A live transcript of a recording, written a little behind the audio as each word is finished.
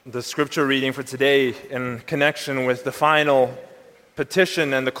The scripture reading for today, in connection with the final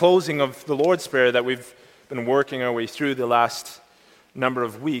petition and the closing of the Lord's Prayer that we've been working our way through the last number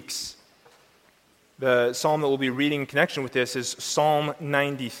of weeks, the psalm that we'll be reading in connection with this is Psalm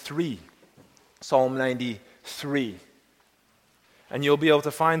 93. Psalm 93. And you'll be able to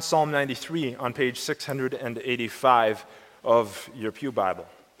find Psalm 93 on page 685 of your Pew Bible.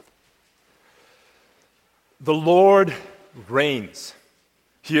 The Lord reigns.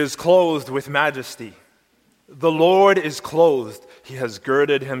 He is clothed with majesty. The Lord is clothed. He has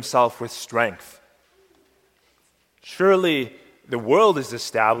girded himself with strength. Surely the world is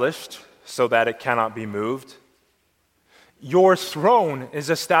established so that it cannot be moved. Your throne is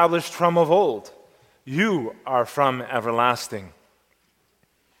established from of old. You are from everlasting.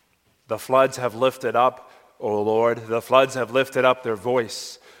 The floods have lifted up, O Lord. The floods have lifted up their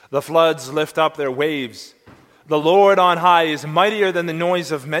voice. The floods lift up their waves. The Lord on high is mightier than the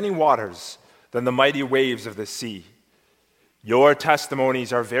noise of many waters, than the mighty waves of the sea. Your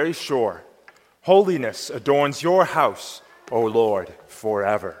testimonies are very sure. Holiness adorns your house, O Lord,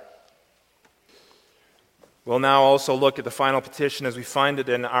 forever. We'll now also look at the final petition as we find it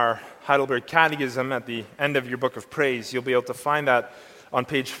in our Heidelberg Catechism at the end of your book of praise. You'll be able to find that on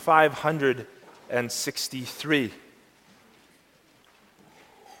page 563.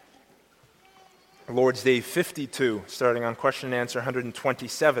 Lord's Day 52, starting on question and answer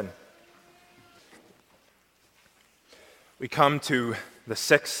 127. We come to the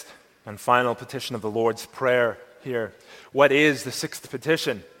sixth and final petition of the Lord's Prayer here. What is the sixth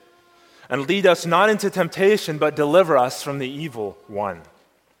petition? And lead us not into temptation, but deliver us from the evil one.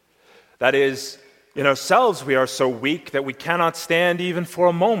 That is, in ourselves we are so weak that we cannot stand even for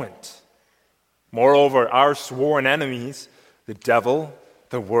a moment. Moreover, our sworn enemies, the devil,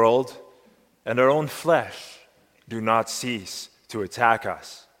 the world, and our own flesh, do not cease to attack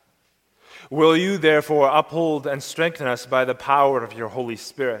us. Will you therefore uphold and strengthen us by the power of your Holy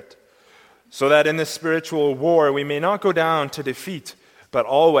Spirit, so that in this spiritual war we may not go down to defeat, but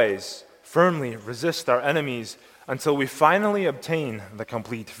always firmly resist our enemies until we finally obtain the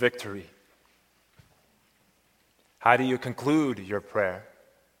complete victory. How do you conclude your prayer?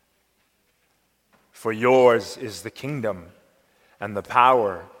 For yours is the kingdom and the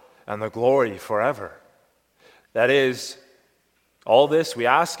power and the glory forever. That is, all this we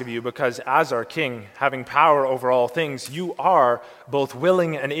ask of you because as our King, having power over all things, you are both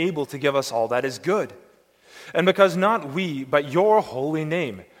willing and able to give us all that is good. And because not we, but your holy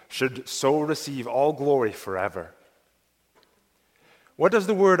name should so receive all glory forever. What does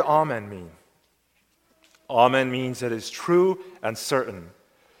the word Amen mean? Amen means it is true and certain.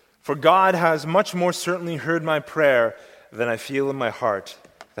 For God has much more certainly heard my prayer than I feel in my heart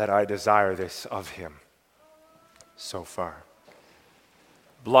that I desire this of him. So far.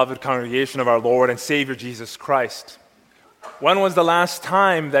 Beloved congregation of our Lord and Savior Jesus Christ, when was the last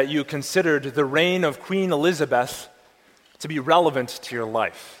time that you considered the reign of Queen Elizabeth to be relevant to your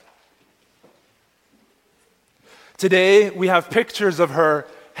life? Today, we have pictures of her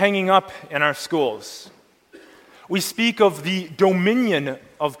hanging up in our schools. We speak of the Dominion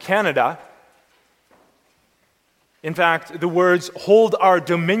of Canada. In fact, the words, "Hold our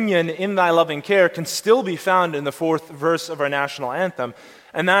dominion in thy loving care," can still be found in the fourth verse of our national anthem.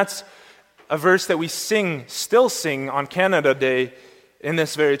 And that's a verse that we still sing on Canada Day in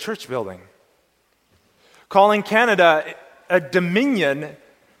this very church building. Calling Canada a dominion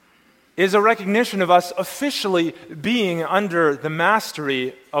is a recognition of us officially being under the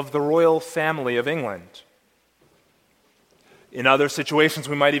mastery of the royal family of England. In other situations,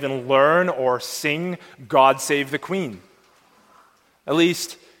 we might even learn or sing "God Save the Queen." At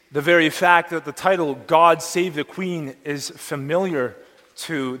least, the very fact that the title "God Save the Queen" is familiar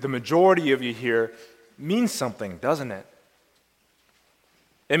to the majority of you here means something, doesn't it?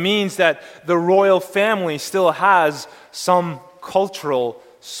 It means that the royal family still has some cultural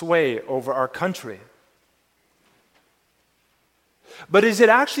sway over our country. But is it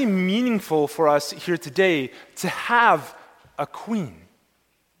actually meaningful for us here today to have a queen?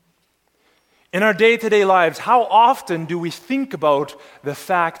 In our day-to-day lives, how often do we think about the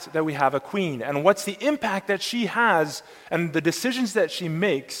fact that we have a queen? And what's the impact that she has and the decisions that she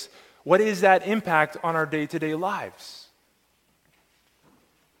makes? What is that impact on our day-to-day lives?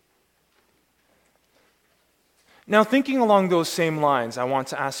 Now, thinking along those same lines, I want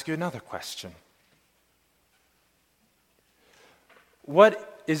to ask you another question.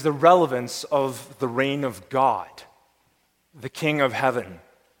 What is the relevance of the reign of God, the King of heaven,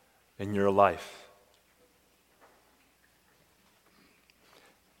 in your life?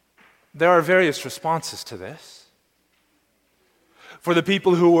 There are various responses to this. For the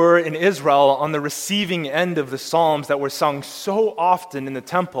people who were in Israel on the receiving end of the psalms that were sung so often in the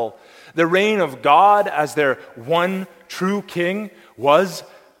temple, the reign of God as their one true king was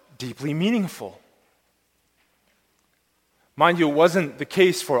deeply meaningful. Mind you, it wasn't the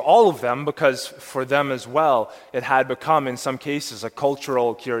case for all of them, because for them as well, it had become, in some cases, a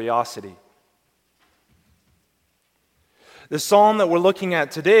cultural curiosity. The psalm that we're looking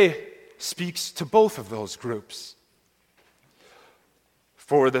at today speaks to both of those groups.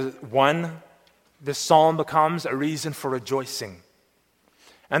 For the one, the psalm becomes a reason for rejoicing.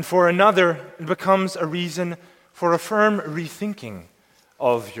 And for another, it becomes a reason for a firm rethinking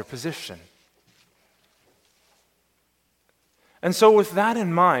of your position. And so with that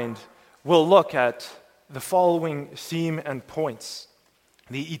in mind, we'll look at the following theme and points: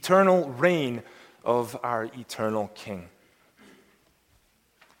 the eternal reign of our eternal King.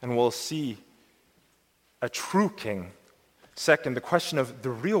 And we'll see a true king. Second, the question of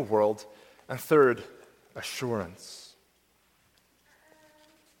the real world. And third, assurance.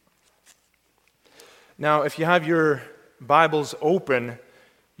 Now, if you have your Bibles open,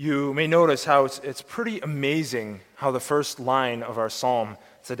 you may notice how it's pretty amazing how the first line of our psalm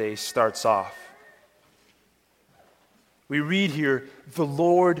today starts off. We read here, "The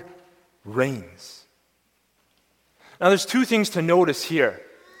Lord reigns." Now, there's two things to notice here.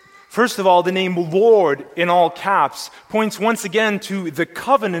 First of all, the name Lord in all caps points once again to the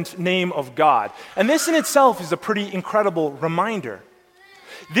covenant name of God. And this in itself is a pretty incredible reminder.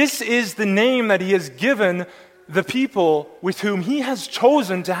 This is the name that He has given the people with whom He has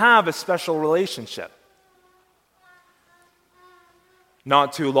chosen to have a special relationship.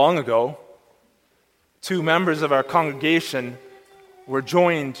 Not too long ago, two members of our congregation were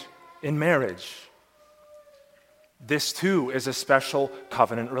joined in marriage. This too is a special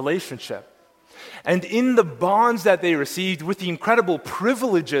covenant relationship. And in the bonds that they received, with the incredible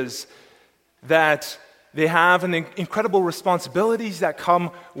privileges that they have and the incredible responsibilities that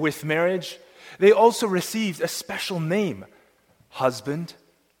come with marriage, they also received a special name: husband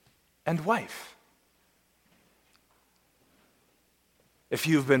and wife. If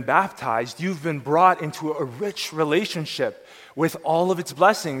you've been baptized, you've been brought into a rich relationship with all of its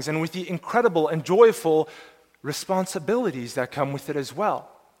blessings and with the incredible and joyful responsibilities that come with it as well.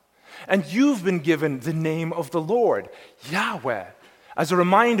 And you've been given the name of the Lord, Yahweh, as a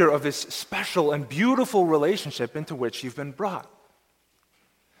reminder of this special and beautiful relationship into which you've been brought.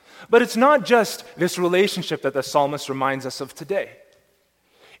 But it's not just this relationship that the psalmist reminds us of today.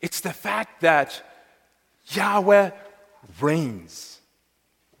 It's the fact that Yahweh reigns.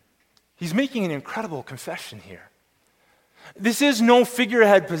 He's making an incredible confession here. This is no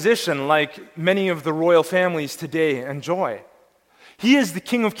figurehead position like many of the royal families today enjoy. He is the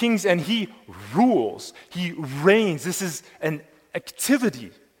King of Kings and He rules. He reigns. This is an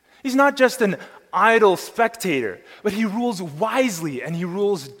activity. He's not just an idle spectator, but He rules wisely and He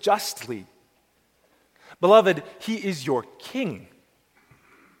rules justly. Beloved, He is your King,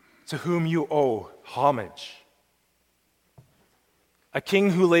 to whom you owe homage. A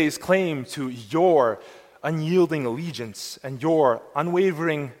king who lays claim to your unyielding allegiance and your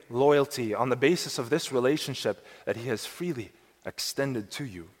unwavering loyalty on the basis of this relationship that He has freely extended to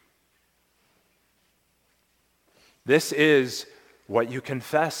you. This is what you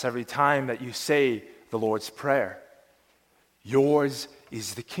confess every time that you say the Lord's Prayer. Yours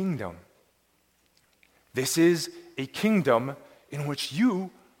is the kingdom. This is a kingdom in which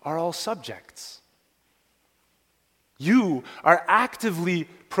you are all subjects. You are actively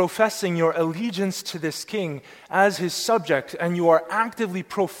professing your allegiance to this king as his subject, and you are actively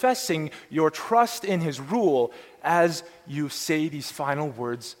professing your trust in his rule as you say these final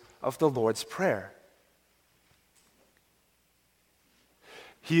words of the Lord's Prayer.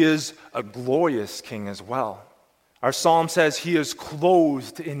 He is a glorious king as well. Our psalm says he is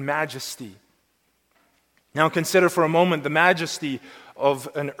clothed in majesty. Now consider for a moment the majesty of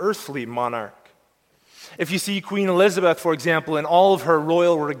an earthly monarch. If you see Queen Elizabeth, for example, in all of her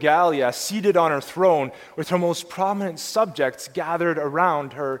royal regalia, seated on her throne with her most prominent subjects gathered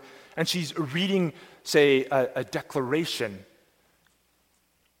around her, and she's reading, say, a declaration,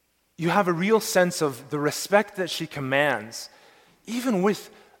 you have a real sense of the respect that she commands, even with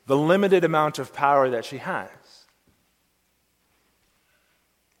the limited amount of power that she has.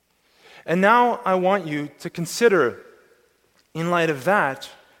 And now I want you to consider, in light of that,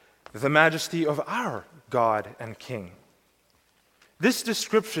 the majesty of our God and King. This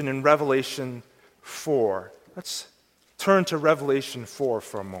description in Revelation 4, let's turn to Revelation 4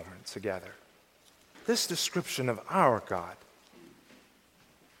 for a moment together. This description of our God,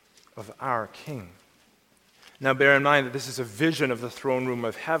 of our King. Now bear in mind that this is a vision of the throne room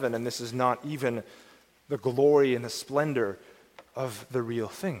of heaven, and this is not even the glory and the splendor of the real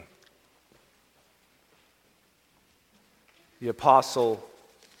thing. The Apostle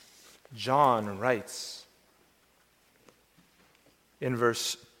John writes in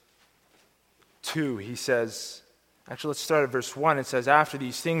verse 2, he says, actually let's start at verse 1. It says, "After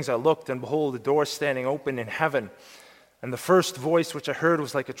these things I looked, and behold, a door standing open in heaven. And the first voice which I heard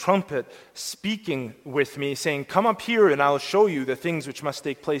was like a trumpet speaking with me, saying, 'Come up here, and I will show you the things which must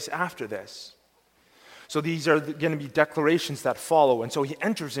take place after this.'" So these are going to be declarations that follow. And so he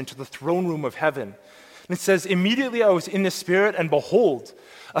enters into the throne room of heaven. And it says, "Immediately I was in the Spirit, and behold,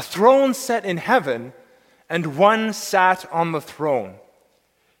 a throne set in heaven, and one sat on the throne.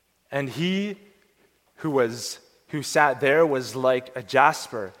 And he who sat there was like a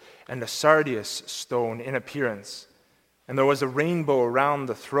jasper and a sardius stone in appearance. And there was a rainbow around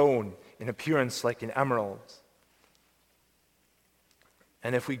the throne in appearance like an emerald."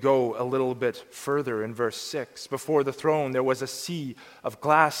 And if we go a little bit further in verse 6, "Before the throne there was a sea of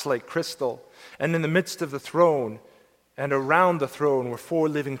glass like crystal, and in the midst of the throne and around the throne were 4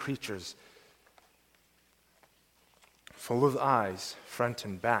 living creatures, full of eyes, front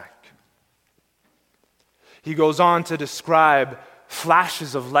and back." He goes on to describe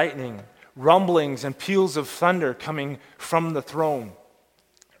flashes of lightning, rumblings and peals of thunder coming from the throne.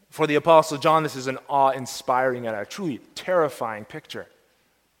 For the Apostle John, this is an awe-inspiring and a truly terrifying picture.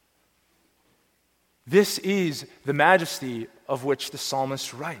 This is the majesty of which the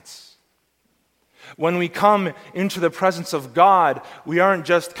psalmist writes. When we come into the presence of God, we aren't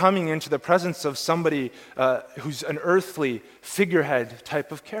just coming into the presence of somebody who's an earthly figurehead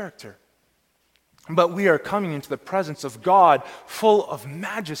type of character, but we are coming into the presence of God full of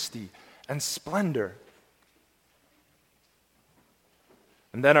majesty and splendor.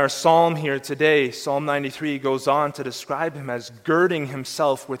 And then our psalm here today, Psalm 93, goes on to describe him as girding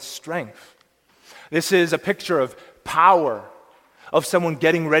himself with strength. This is a picture of power, of someone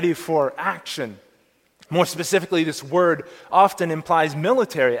getting ready for action. More specifically, this word often implies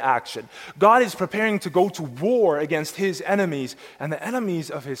military action. God is preparing to go to war against his enemies and the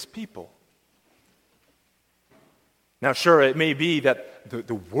enemies of his people. Now, sure, it may be that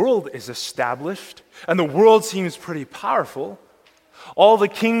the world is established, and the world seems pretty powerful. All the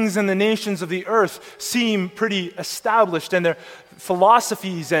kings and the nations of the earth seem pretty established, and their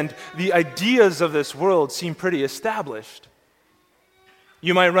philosophies and the ideas of this world seem pretty established.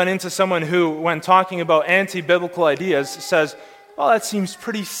 You might run into someone who, when talking about anti-biblical ideas, says, "Oh, that seems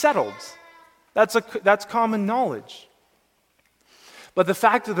pretty settled. That's common knowledge." But the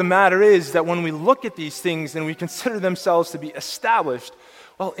fact of the matter is that when we look at these things and we consider themselves to be established,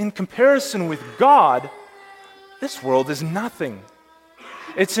 well, in comparison with God, this world is nothing.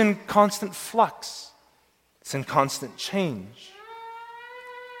 It's in constant flux. It's in constant change.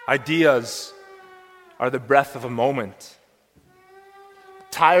 Ideas are the breath of a moment.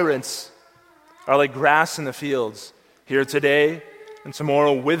 Tyrants are like grass in the fields, here today and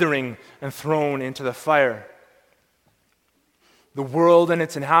tomorrow withering and thrown into the fire. The world and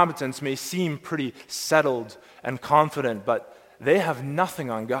its inhabitants may seem pretty settled and confident, but they have nothing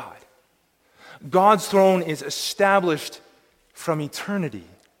on God. God's throne is established from eternity.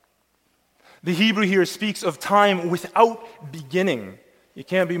 The Hebrew here speaks of time without beginning. You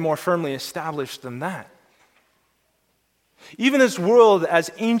can't be more firmly established than that. Even this world,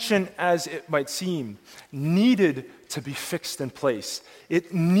 as ancient as it might seem, needed to be fixed in place.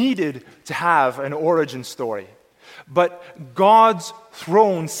 It needed to have an origin story. But God's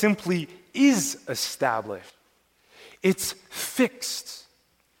throne simply is established. It's fixed.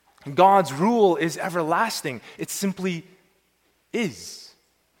 God's rule is everlasting. It simply is.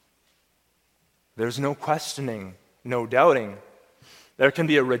 There's no questioning, no doubting. There can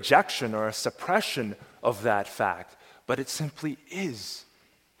be a rejection or a suppression of that fact, but it simply is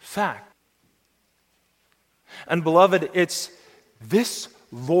fact. And beloved, it's this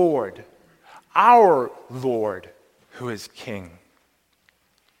Lord, our Lord, who is King.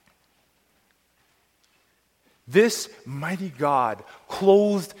 This mighty God,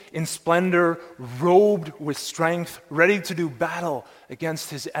 clothed in splendor, robed with strength, ready to do battle against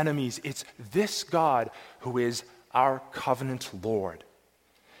his enemies. It's this God who is our covenant Lord.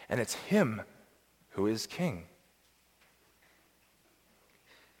 And it's him who is King.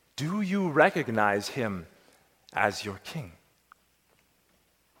 Do you recognize him as your King?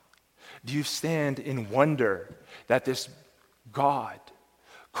 Do you stand in wonder that this God,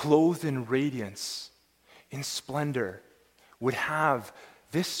 clothed in radiance, in splendor, would have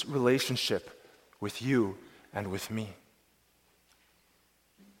this relationship with you and with me?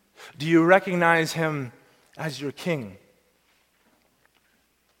 Do you recognize him as your king?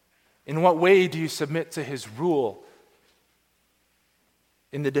 In what way do you submit to his rule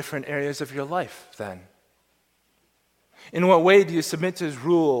in the different areas of your life then? In what way do you submit to his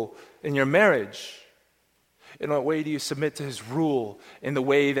rule in your marriage? In what way do you submit to his rule in the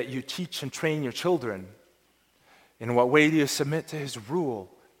way that you teach and train your children? In what way do you submit to his rule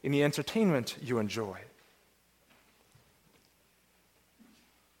in the entertainment you enjoy?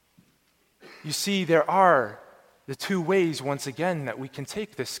 You see, there are the two ways, once again, that we can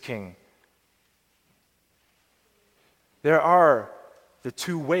take this king. There are the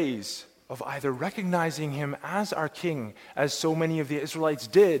two ways of either recognizing him as our king, as so many of the Israelites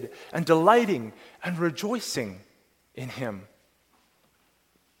did, and delighting and rejoicing in him,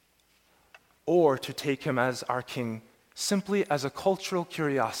 or to take him as our king simply as a cultural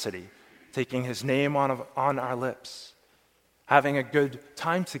curiosity, taking his name on our lips, having a good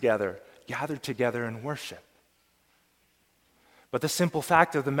time together, gathered together in worship. But the simple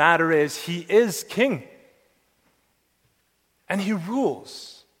fact of the matter is, he is king, and he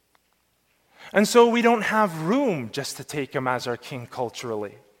rules. And so we don't have room just to take him as our king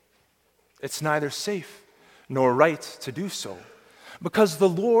culturally. It's neither safe nor right to do so, because the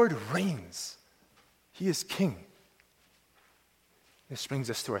Lord reigns. He is king. This brings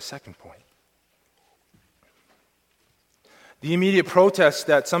us to our second point. The immediate protest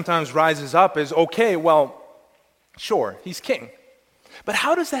that sometimes rises up is, okay, well, sure, he's king. But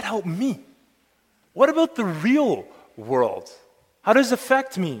how does that help me? What about the real world? How does it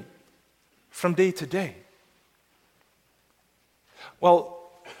affect me from day to day? Well,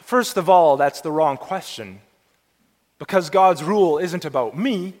 first of all, that's the wrong question, because God's rule isn't about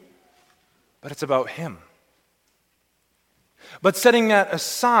me, but it's about him. But setting that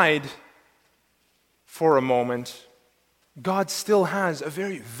aside for a moment, God still has a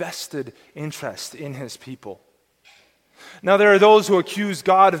very vested interest in his people. Now, there are those who accuse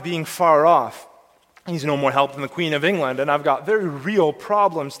God of being far off. He's no more help than the Queen of England, and I've got very real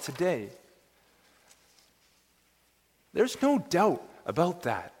problems today. There's no doubt about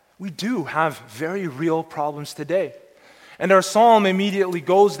that. We do have very real problems today. And our psalm immediately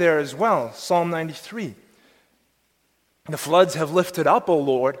goes there as well, Psalm 93. The floods have lifted up, O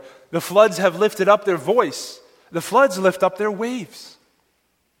Lord. The floods have lifted up their voice. The floods lift up their waves.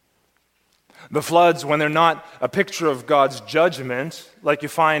 The floods, when they're not a picture of God's judgment, like you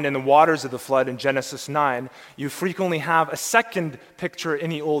find in the waters of the flood in Genesis 9, you frequently have a second picture in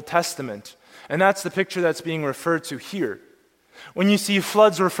the Old Testament. And that's the picture that's being referred to here. When you see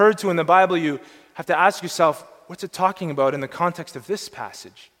floods referred to in the Bible, you have to ask yourself, what's it talking about in the context of this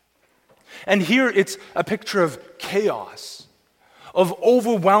passage? And here it's a picture of chaos, of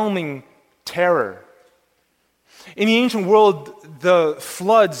overwhelming terror. In the ancient world, the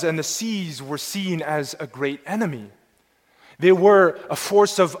floods and the seas were seen as a great enemy. They were a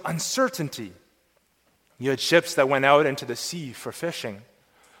force of uncertainty. You had ships that went out into the sea for fishing,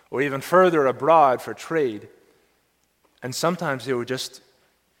 or even further abroad for trade. And sometimes they would just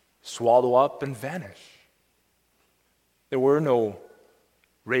swallow up and vanish. There were no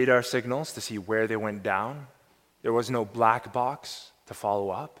radar signals to see where they went down. There was no black box to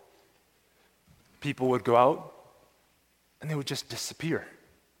follow up. People would go out and they would just disappear,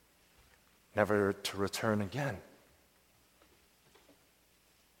 never to return again.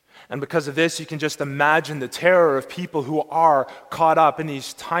 And because of this, you can just imagine the terror of people who are caught up in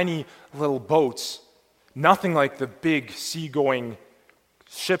these tiny little boats, nothing like the big seagoing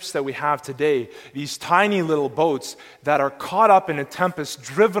ships that we have today, these tiny little boats that are caught up in a tempest,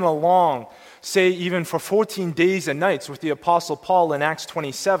 driven along, say even for 14 days and nights with the Apostle Paul in Acts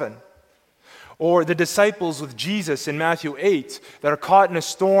 27. Or the disciples with Jesus in Matthew 8 that are caught in a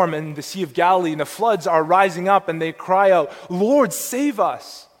storm in the Sea of Galilee, and the floods are rising up and they cry out, "Lord, save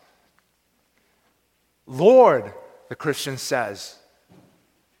us." Lord, the Christian says.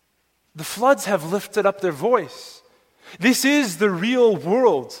 The floods have lifted up their voice. This is the real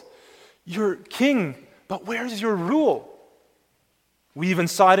world. You're king, but where's your rule? We even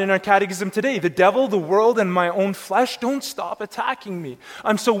saw it in our catechism today. The devil, the world, and my own flesh don't stop attacking me.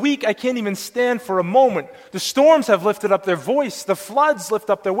 I'm so weak I can't even stand for a moment. The storms have lifted up their voice. The floods lift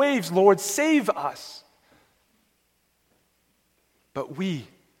up their waves. Lord, save us. But we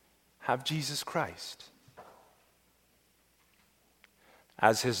have Jesus Christ.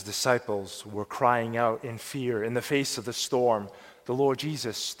 As his disciples were crying out in fear in the face of the storm, the Lord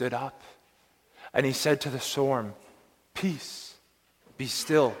Jesus stood up and he said to the storm, "Peace, be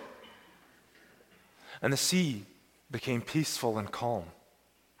still." And the sea became peaceful and calm.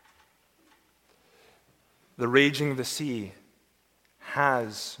 The raging of the sea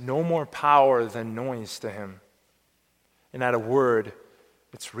has no more power than noise to him. And at a word,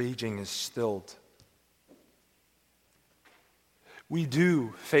 its raging is stilled. We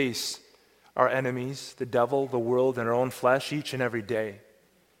do face our enemies, the devil, the world, and our own flesh each and every day.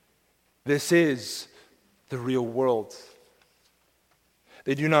 This is the real world.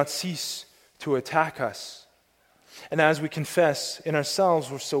 They do not cease to attack us. And as we confess in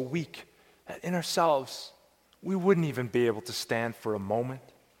ourselves, we're so weak that in ourselves, we wouldn't even be able to stand for a moment.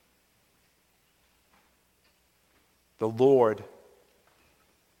 The Lord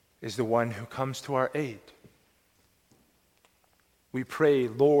is the one who comes to our aid. We pray,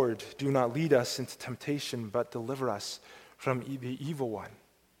 Lord, do not lead us into temptation, but deliver us from the evil one.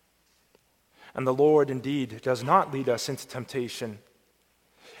 And the Lord indeed does not lead us into temptation.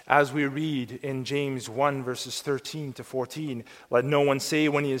 As we read in James 1, verses 13 to 14, let no one say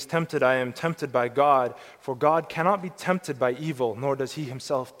when he is tempted, I am tempted by God, for God cannot be tempted by evil, nor does he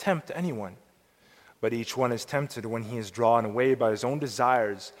himself tempt anyone. But each one is tempted when he is drawn away by his own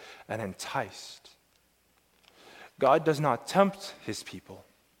desires and enticed. God does not tempt his people.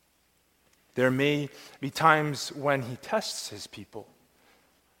 There may be times when he tests his people,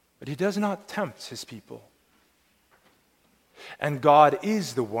 but he does not tempt his people. And God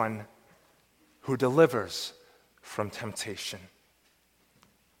is the one who delivers from temptation.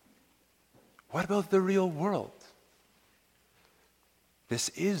 What about the real world? This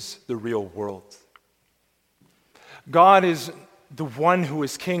is the real world. God is the one who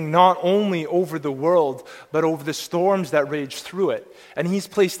is king not only over the world, but over the storms that rage through it. And he's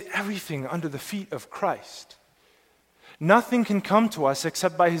placed everything under the feet of Christ. Nothing can come to us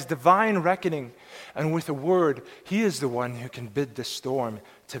except by his divine reckoning. And with a word, he is the one who can bid the storm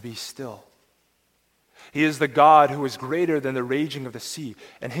to be still. He is the God who is greater than the raging of the sea,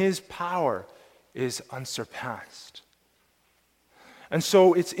 and his power is unsurpassed. And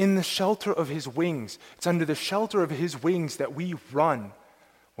so it's in the shelter of his wings, it's under the shelter of his wings that we run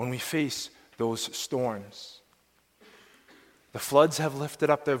when we face those storms. The floods have lifted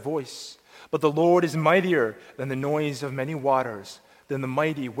up their voice, but the Lord is mightier than the noise of many waters, than the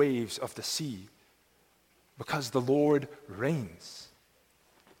mighty waves of the sea, because the Lord reigns.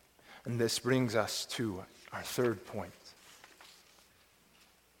 And this brings us to our third point.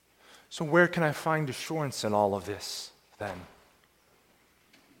 So where can I find assurance in all of this then?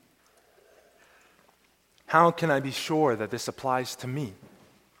 How can I be sure that this applies to me?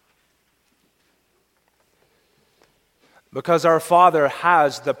 Because our Father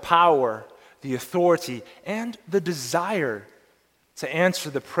has the power, the authority, and the desire to answer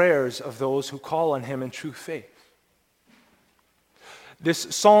the prayers of those who call on him in true faith. This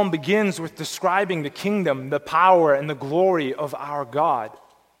psalm begins with describing the kingdom, the power, and the glory of our God.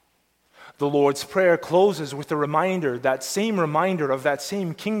 The Lord's Prayer closes with a reminder, that same reminder of that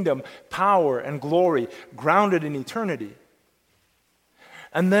same kingdom, power, and glory grounded in eternity.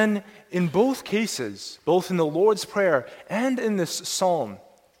 And then in both cases, both in the Lord's Prayer and in this psalm,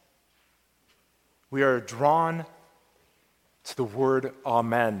 we are drawn to the word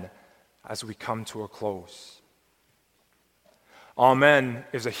Amen as we come to a close. Amen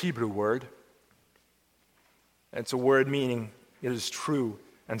is a Hebrew word. It's a word meaning it is true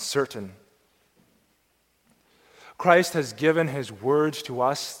and certain. Christ has given his words to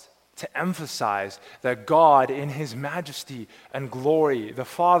us to emphasize that God in his majesty and glory, the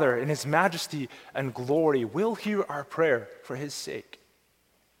Father in his majesty and glory, will hear our prayer for his sake.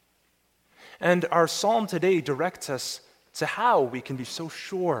 And our psalm today directs us to how we can be so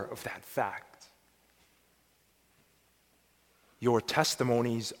sure of that fact. Your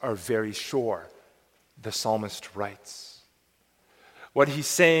testimonies are very sure, the psalmist writes. What he's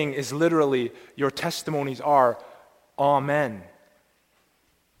saying is literally, your testimonies are Amen.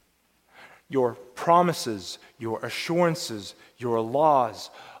 Your promises, your assurances, your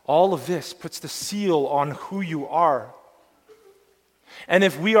laws, all of this puts the seal on who you are. And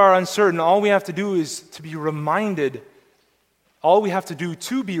if we are uncertain, all we have to do is to be reminded, all we have to do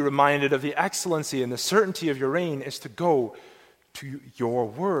to be reminded of the excellency and the certainty of your reign is to go to your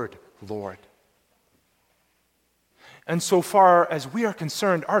word, Lord. And so far as we are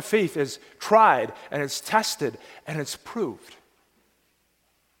concerned, our faith is tried and it's tested and it's proved.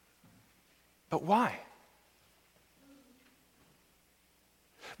 But why?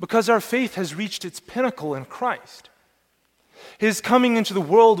 Because our faith has reached its pinnacle in Christ. His coming into the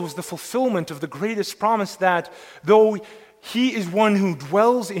world was the fulfillment of the greatest promise that, though he is one who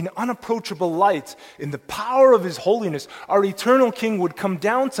dwells in unapproachable light, in the power of his holiness, our eternal King would come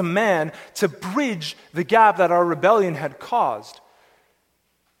down to man to bridge the gap that our rebellion had caused.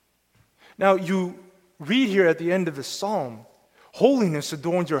 Now, you read here at the end of the psalm, Holiness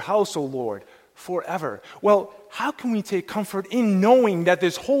adorns your house, O Lord, forever. Well, how can we take comfort in knowing that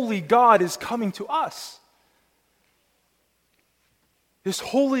this holy God is coming to us? This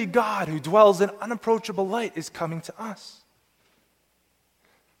holy God who dwells in unapproachable light is coming to us.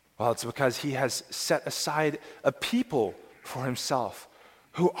 Well, it's because he has set aside a people for himself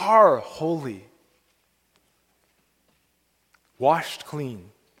who are holy, washed clean,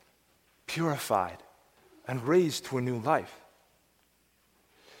 purified, and raised to a new life.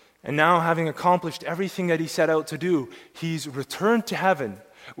 And now, having accomplished everything that he set out to do, he's returned to heaven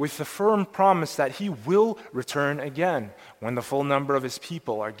with the firm promise that he will return again when the full number of his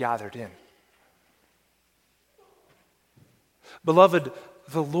people are gathered in. Beloved,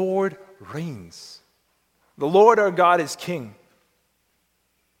 the Lord reigns. The Lord our God is king.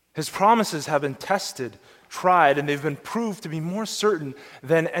 His promises have been tested, tried, and they've been proved to be more certain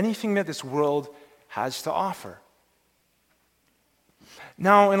than anything that this world has to offer.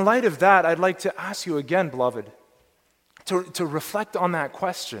 Now, in light of that, I'd like to ask you again, beloved, to reflect on that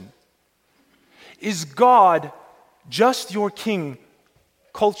question. Is God just your king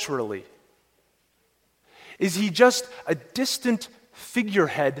culturally? Is he just a distant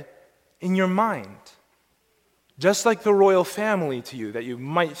figurehead in your mind? Just like the royal family to you that you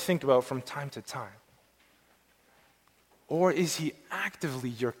might think about from time to time? Or is he actively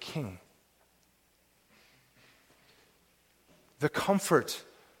your king? The comfort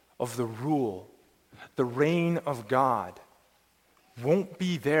of the rule, the reign of God, won't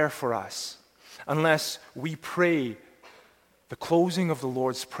be there for us unless we pray the closing of the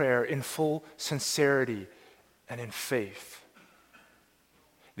Lord's Prayer in full sincerity and in faith.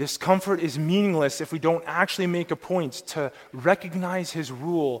 This comfort is meaningless if we don't actually make a point to recognize his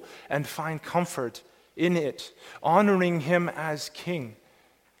rule and find comfort in it, honoring him as king,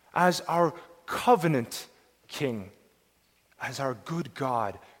 as our covenant king, as our good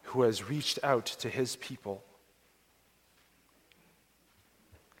God who has reached out to his people.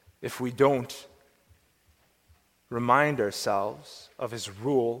 If we don't remind ourselves of his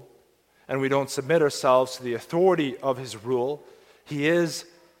rule and we don't submit ourselves to the authority of his rule, he is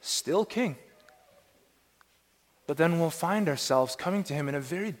still king. But then we'll find ourselves coming to him in a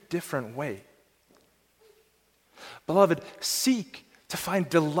very different way. Beloved, seek to find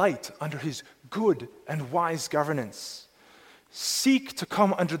delight under his good and wise governance. Seek to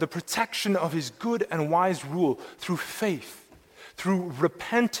come under the protection of his good and wise rule through faith, through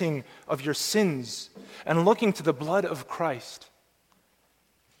repenting of your sins and looking to the blood of Christ.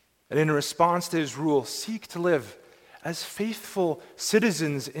 And in response to his rule, seek to live as faithful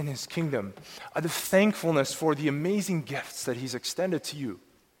citizens in his kingdom, out of thankfulness for the amazing gifts that he's extended to you,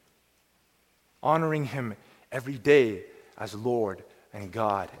 honoring him every day as Lord and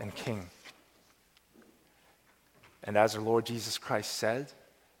God and King. And as our Lord Jesus Christ said,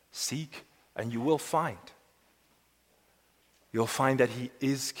 seek and you will find. You'll find that he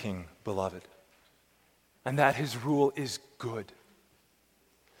is king, beloved, and that his rule is good.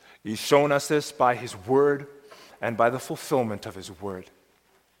 He's shown us this by his word and by the fulfillment of his word.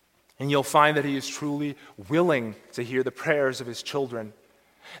 And you'll find that he is truly willing to hear the prayers of his children,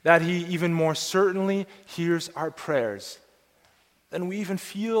 that he even more certainly hears our prayers than we even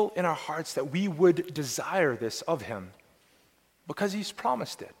feel in our hearts that we would desire this of him, because he's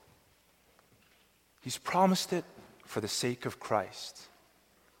promised it. He's promised it for the sake of Christ.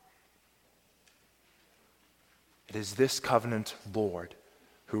 It is this covenant Lord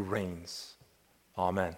who reigns. Amen.